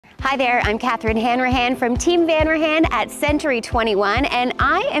Hi there, I'm Catherine Hanrahan from Team Vanrahan at Century 21, and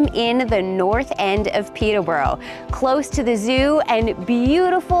I am in the north end of Peterborough, close to the zoo and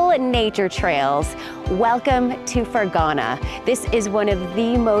beautiful nature trails. Welcome to Ferghana. This is one of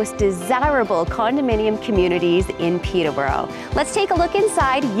the most desirable condominium communities in Peterborough. Let's take a look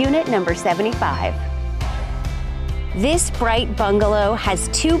inside unit number 75. This bright bungalow has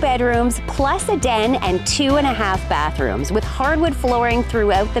 2 bedrooms plus a den and 2.5 bathrooms with hardwood flooring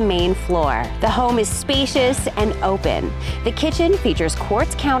throughout the main floor. The home is spacious and open. The kitchen features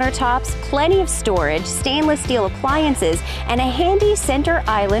quartz countertops, plenty of storage, stainless steel appliances, and a handy center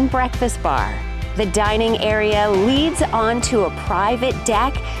island breakfast bar. The dining area leads onto a private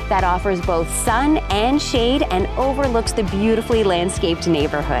deck that offers both sun and shade and overlooks the beautifully landscaped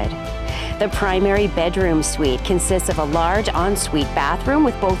neighborhood. The primary bedroom suite consists of a large ensuite bathroom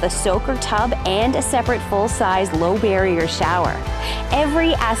with both a soaker tub and a separate full-size low-barrier shower.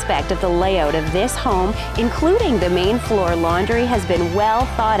 Every aspect of the layout of this home, including the main floor laundry, has been well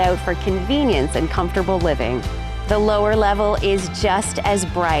thought out for convenience and comfortable living. The lower level is just as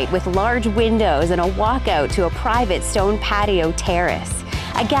bright, with large windows and a walkout to a private stone patio terrace.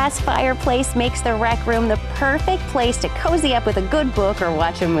 A gas fireplace makes the rec room the perfect place to cozy up with a good book or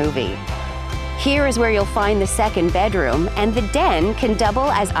watch a movie. Here is where you'll find the second bedroom, and the den can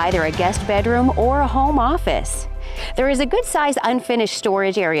double as either a guest bedroom or a home office. There is a good-sized unfinished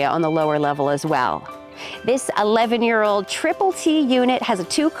storage area on the lower level as well. This 11-year-old triple T unit has a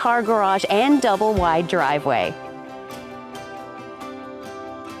 2-car garage and double-wide driveway.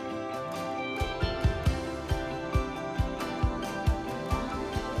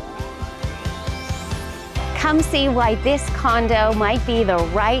 Come see why this condo might be the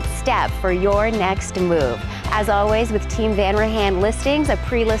right step for your next move. As always, with Team Vanrahan listings, a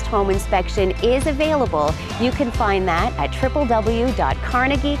pre-list home inspection is available. You can find that at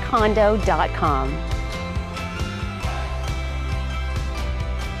www.carnegiecondo.com.